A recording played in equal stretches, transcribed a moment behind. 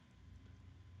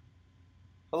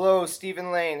Hello,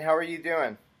 Steven Laine. How are you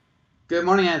doing? Good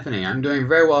morning, Anthony. I'm doing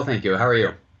very well, thank you. How are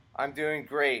you? I'm doing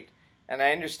great. And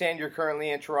I understand you're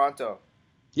currently in Toronto.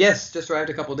 Yes, just arrived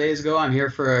a couple days ago. I'm here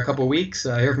for a couple weeks,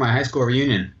 here for my high school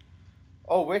reunion.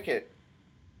 Oh, wicked.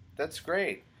 That's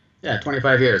great. Yeah,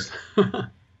 25 years.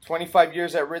 25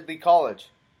 years at Ridley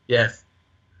College. Yes.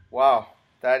 Wow.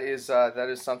 That is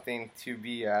something to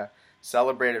be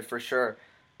celebrated for sure.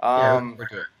 Yeah, looking Um, forward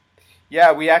to it.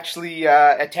 yeah, we actually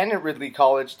attended Ridley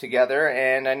College together,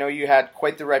 and I know you had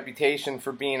quite the reputation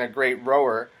for being a great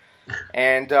rower.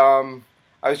 And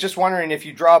I was just wondering if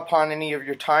you draw upon any of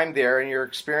your time there and your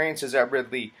experiences at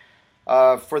Ridley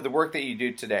for the work that you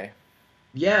do today.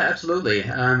 Yeah, absolutely.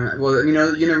 Well,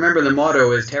 remember the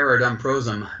motto is "Terra dum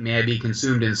prosum, may I be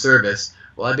consumed in service."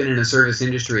 Well, I've been in the service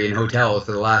industry in hotels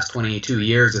for the last 22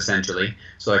 years, essentially.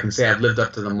 So I can say I've lived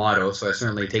up to the motto. So I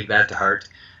certainly take that to heart.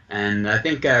 And I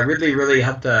think Ridley really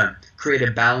helped create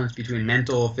a balance between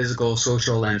mental, physical,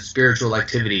 social, and spiritual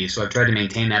activity. So I've tried to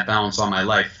maintain that balance all my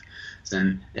life.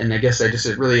 And I guess I just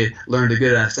really learned a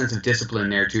good sense of discipline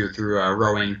there too through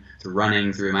rowing, through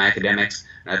running, through my academics.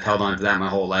 And I've held on to that my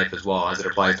whole life as well as it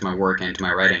applies to my work and to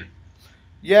my writing.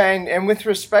 Yeah, and with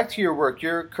respect to your work,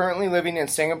 you're currently living in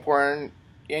Singapore,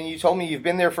 and you told me you've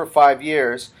been there for 5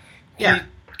 years. Can you Yeah,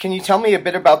 can you tell me a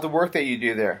bit about the work that you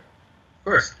do there? of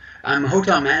course. I'm a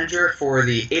hotel manager for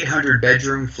the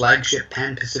 800-bedroom flagship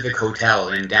Pan Pacific Hotel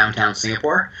in downtown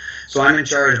Singapore. So I'm in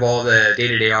charge of all the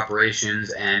day-to-day operations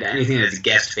and anything that's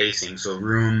guest-facing. So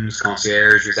rooms,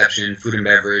 concierge, reception, food and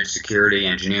beverage, security,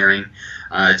 engineering.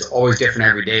 It's always different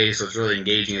every day, so it's really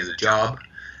engaging as a job.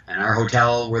 And our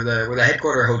hotel, we're the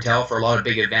headquarter hotel for a lot of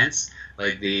big events,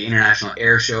 like the International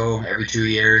Air Show every 2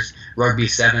 years, Rugby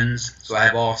Sevens. So I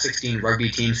have all 16 rugby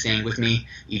teams staying with me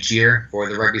each year for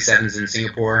the Rugby Sevens in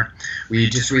Singapore. We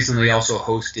just recently also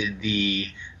hosted the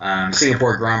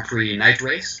Singapore Grand Prix night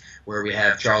race, where we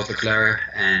have Charles Leclerc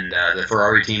and the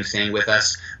Ferrari team staying with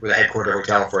us. We're the headquarter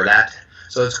hotel for that.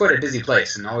 So it's quite a busy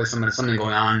place, and always something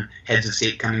going on. Heads of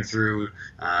state coming through,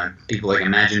 people like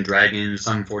Imagine Dragons,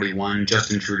 Sum 41,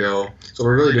 Justin Trudeau. So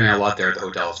we're really doing a lot there at the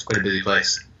hotel. It's quite a busy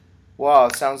place. Wow,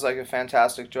 it sounds like a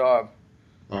fantastic job.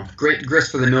 Well, great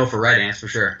grist for the mill for writing, that's for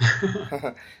sure.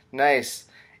 Nice.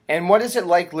 And what is it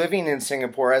like living in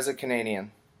Singapore as a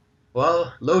Canadian?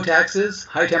 Well, low taxes,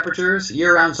 high temperatures,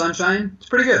 year-round sunshine. It's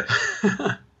pretty good.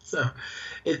 So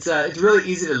it's really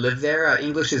easy to live there.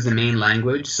 English is the main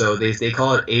language, so they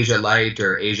call it Asia Light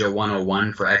or Asia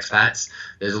 101 for expats.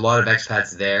 There's a lot of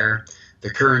expats there. The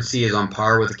currency is on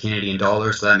par with the Canadian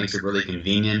dollar, so that makes it really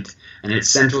convenient. And it's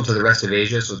central to the rest of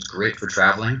Asia, so it's great for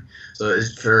traveling. So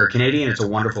for a Canadian, it's a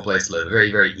wonderful place to live.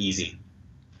 Very, very easy.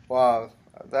 Wow,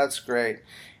 that's great.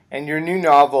 And your new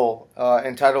novel,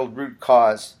 entitled Root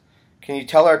Cause, can you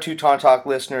tell our Teuton Talk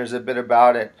listeners a bit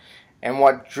about it and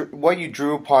what you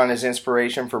drew upon as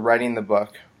inspiration for writing the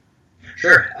book?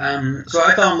 Sure. So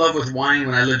I fell in love with wine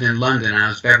when I lived in London. I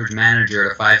was beverage manager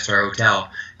at a five-star hotel,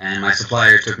 and my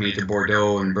suppliers took me to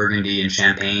Bordeaux and Burgundy and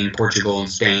Champagne, Portugal and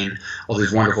Spain, all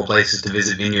these wonderful places to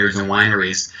visit vineyards and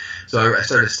wineries. So I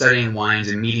started studying wines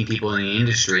and meeting people in the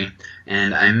industry,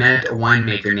 and I met a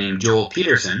winemaker named Joel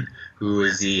Peterson, who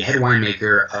is the head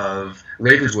winemaker of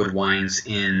Ravenswood Wines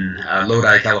in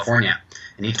Lodi, California.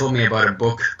 And he told me about a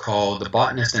book called The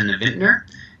Botanist and the Vintner,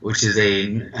 which is a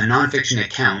nonfiction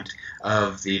account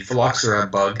of the phylloxera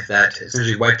bug that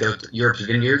essentially wiped out Europe's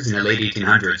vineyards in the late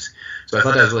 1800s. So I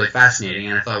thought that was really fascinating,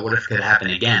 and I thought, what if it could happen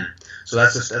again? So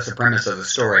that's the premise of the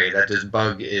story, that this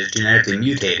bug is genetically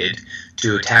mutated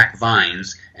to attack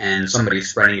vines, and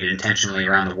somebody's spreading it intentionally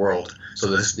around the world. So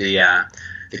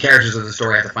the characters of the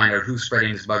story have to find out who's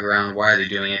spreading this bug around, why are they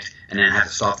doing it, and then have to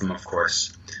stop them, of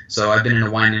course. So I've been in the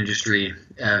wine industry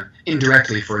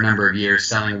indirectly for a number of years,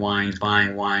 selling wines,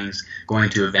 buying wines, going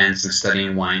to events and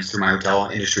studying wines through my hotel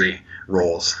industry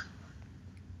roles.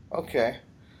 Okay.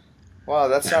 Wow,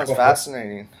 that sounds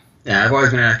fascinating. Yeah, I've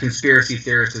always been a conspiracy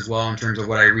theorist as well in terms of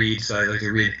what I read, so I like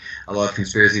to read a lot of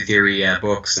conspiracy theory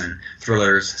books and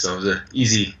thrillers, so it was an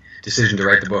easy decision to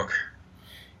write the book.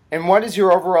 And what is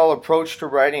your overall approach to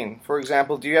writing? For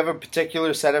example, do you have a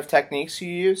particular set of techniques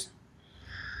you use?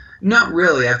 Not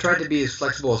really. I've tried to be as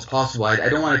flexible as possible. I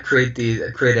don't want to create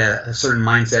a certain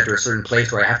mindset or a certain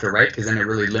place where I have to write, because then it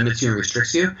really limits you and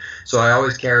restricts you. So I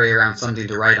always carry around something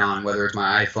to write on, whether it's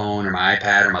my iPhone or my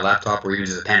iPad or my laptop or even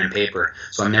just a pen and paper.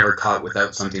 So I'm never caught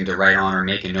without something to write on or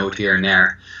make a note here and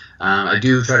there. I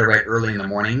do try to write early in the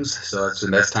mornings, so that's the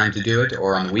best time to do it,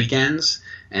 or on the weekends.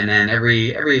 And then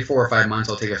every 4 or 5 months,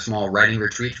 I'll take a small writing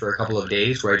retreat for a couple of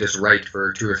days where I just write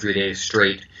for 2 or 3 days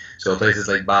straight. So places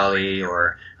like Bali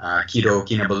or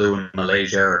Kinabalu in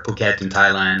Malaysia or Phuket in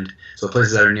Thailand. So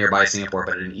places that are nearby Singapore,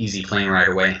 but an easy plane ride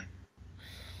away.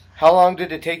 How long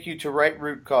did it take you to write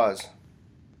Root Cause?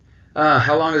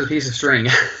 How long is a piece of string?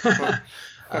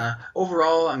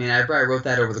 Overall, I mean, I probably wrote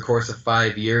that over the course of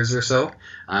 5 years or so.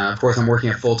 Of course, I'm working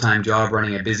a full-time job,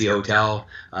 running a busy hotel,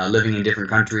 living in different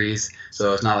countries.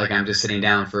 So it's not like I'm just sitting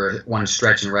down for one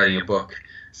stretch and writing a book.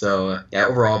 So yeah,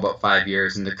 overall about 5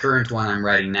 years. And the current one I'm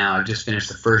writing now, I've just finished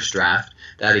the first draft.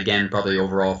 That again, probably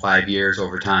overall 5 years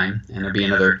over time. And it'll be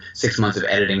another 6 months of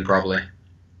editing probably.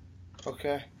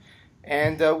 Okay.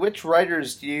 And which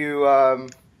writers do you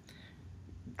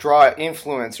draw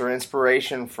influence or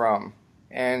inspiration from,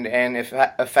 and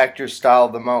affect your style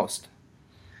the most?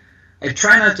 I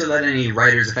try not to let any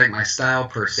writers affect my style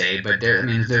per se, but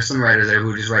there's some writers there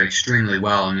who just write extremely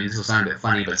well. I mean, this will sound a bit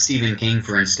funny, but Stephen King,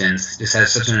 for instance, just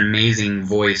has such an amazing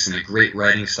voice and a great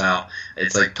writing style.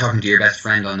 It's like talking to your best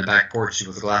friend on the back porch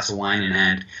with a glass of wine in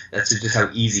hand. That's just how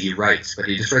easy he writes, but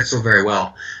he just writes so very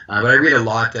well. But I read a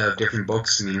lot of different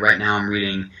books. I mean, right now I'm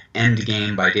reading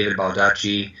Endgame by David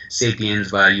Baldacci, Sapiens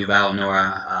by Yuval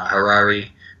Noah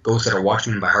Harari, Ghost at a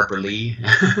Watchman by Harper Lee.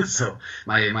 So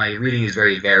my reading is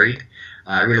very varied.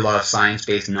 I read a lot of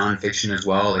science-based nonfiction as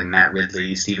well, like Matt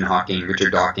Ridley, Stephen Hawking,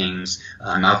 Richard Dawkins,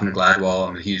 Malcolm Gladwell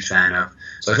I'm a huge fan of.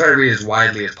 So I try to read as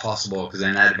widely as possible, because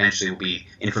then that eventually will be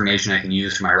information I can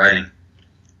use for my writing.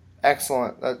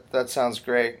 Excellent. That sounds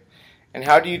great. And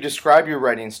how do you describe your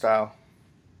writing style?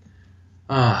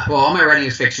 Well, all my writing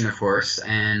is fiction, of course,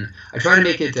 and I try to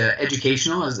make it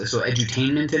educational, so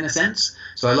edutainment in a sense.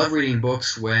 So I love reading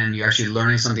books when you're actually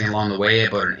learning something along the way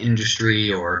about an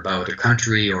industry or about a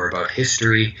country or about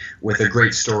history with a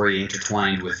great story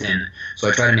intertwined within. So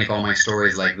I try to make all my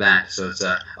stories like that. So it's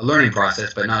a learning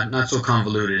process, but not so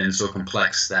convoluted and so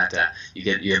complex that you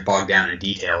get bogged down in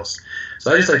details.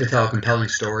 So I just like to tell a compelling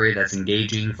story that's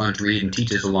engaging, fun to read, and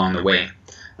teaches along the way.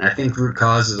 And I think Root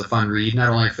Cause is a fun read, not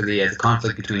only for the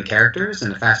conflict between characters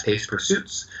and the fast-paced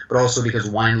pursuits, but also because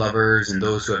wine lovers and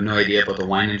those who have no idea about the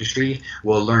wine industry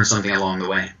will learn something along the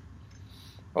way.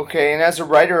 Okay, and as a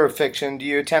writer of fiction, do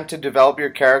you attempt to develop your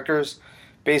characters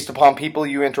based upon people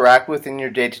you interact with in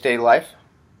your day-to-day life?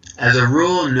 As a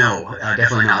rule, no,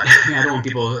 definitely not. I don't want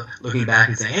people looking back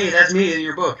and saying, hey, that's me in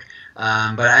your book.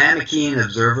 But I am a keen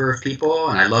observer of people,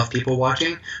 and I love people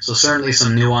watching, so certainly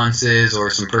some nuances or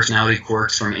some personality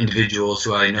quirks from individuals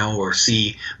who I know or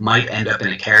see might end up in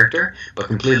a character, but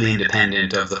completely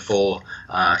independent of the full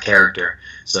character.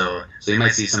 So you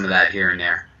might see some of that here and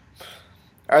there.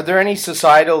 Are there any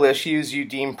societal issues you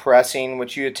deem pressing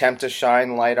which you attempt to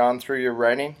shine light on through your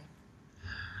writing?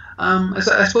 I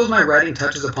suppose my writing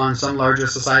touches upon some larger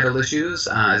societal issues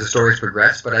as the stories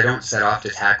progress, but I don't set off to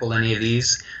tackle any of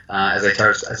these as I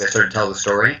start to tell the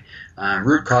story.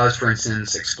 Root Cause, for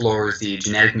instance, explores the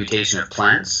genetic mutation of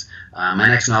plants. My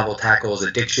next novel tackles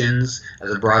addictions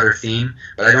as a broader theme,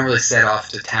 but I don't really set off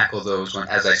to tackle those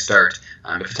as I start.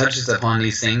 If it touches upon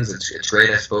these things, it's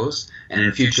great, I suppose. And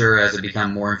in future, as I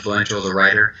become more influential as a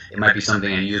writer, it might be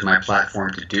something I use my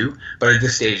platform to do, but at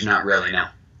this stage, not really, no.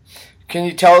 Can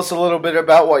you tell us a little bit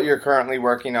about what you're currently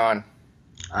working on?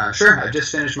 Sure. I've just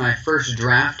finished my first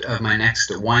draft of my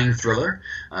next wine thriller.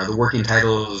 The working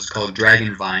title is called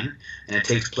Dragon Vine, and it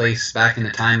takes place back in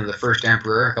the time of the first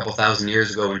emperor, a couple thousand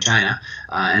years ago in China,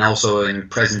 and also in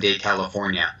present-day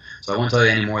California. So I won't tell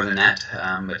you any more than that,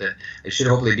 but it should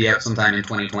hopefully be out sometime in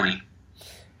 2020.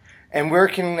 And where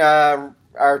can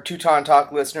our Teuton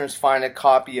Talk listeners find a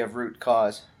copy of Root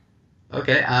Cause?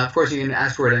 Okay, of course you can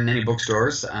ask for it in any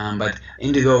bookstores, but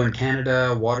Indigo in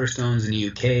Canada, Waterstones in the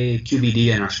UK,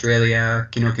 QBD in Australia,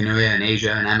 Kinokuniya in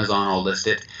Asia, and Amazon all list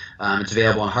it. It's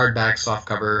available in hardback,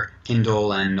 softcover,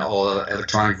 Kindle, and all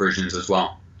electronic versions as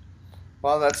well.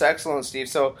 Well, that's excellent, Steve.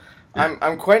 So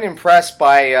I'm quite impressed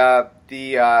by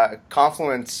the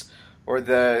confluence or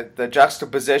the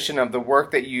juxtaposition of the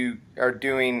work that you are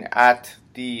doing at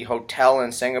the hotel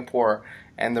in Singapore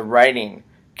and the writing.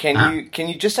 Can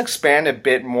you just expand a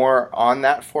bit more on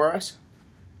that for us?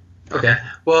 Okay.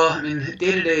 Well, I mean,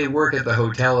 day-to-day work at the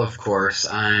hotel, of course,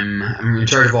 I'm in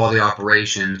charge of all the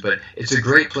operations, but it's a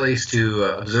great place to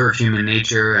observe human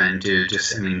nature and to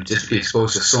just be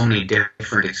exposed to so many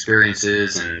different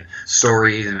experiences and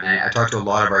stories. I talk to a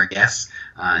lot of our guests.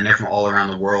 and they're from all around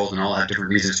the world and all have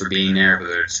different reasons for being there,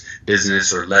 whether it's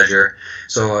business or leisure.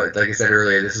 So like I said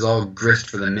earlier, this is all grist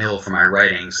for the mill for my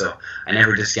writing, so I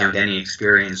never discount any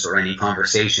experience or any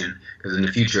conversation, because in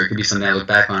the future it could be something I look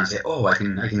back on and say, oh, I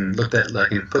can put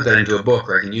that into a book,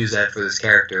 or I can use that for this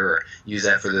character, or use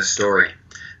that for this story.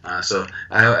 So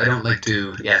I don't like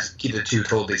to keep the two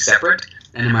totally separate,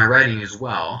 and in my writing as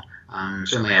well.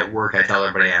 Certainly at work, I tell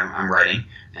everybody I'm writing,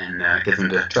 and get them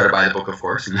to try to buy the book, of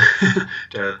course, and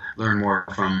to learn more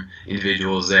from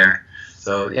individuals there.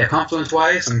 So yeah,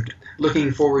 confluence-wise, I'm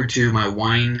looking forward to my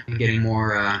wine getting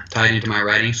more tied into my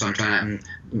writing. So I'm trying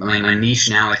to, my niche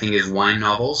now, I think, is wine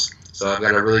novels. So I've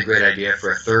got a really great idea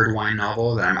for a third wine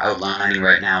novel that I'm outlining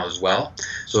right now as well.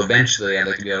 So eventually I'd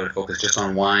like to be able to focus just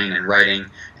on wine and writing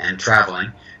and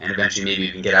traveling, and eventually maybe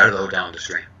even get out of the hotel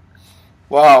industry.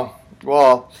 Wow.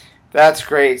 Well, that's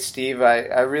great, Steve.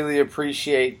 I really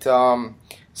appreciate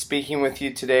speaking with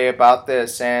you today about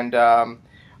this, and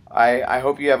I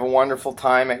hope you have a wonderful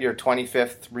time at your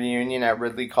 25th reunion at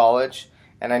Ridley College.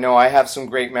 And I know I have some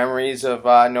great memories of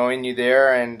knowing you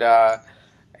there,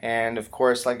 and of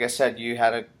course, like I said, you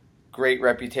had a great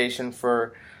reputation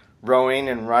for rowing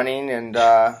and running, and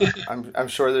I'm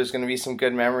sure there's going to be some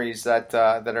good memories that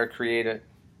are created.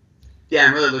 Yeah,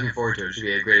 I'm really looking forward to it. It should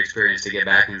be a great experience to get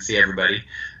back and see everybody,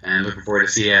 and looking forward to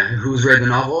see who's read the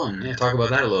novel and talk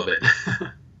about that a little bit.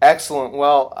 Excellent.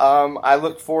 Well, I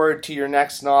look forward to your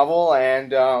next novel,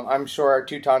 and I'm sure our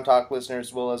Teuton Talk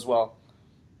listeners will as well.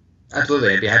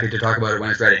 Absolutely. I'd be happy to talk about it when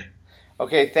it's ready.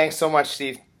 Okay, thanks so much,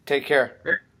 Steve. Take care.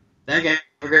 Great. Thank you. Have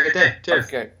a great day. Cheers.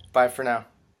 Okay, bye for now.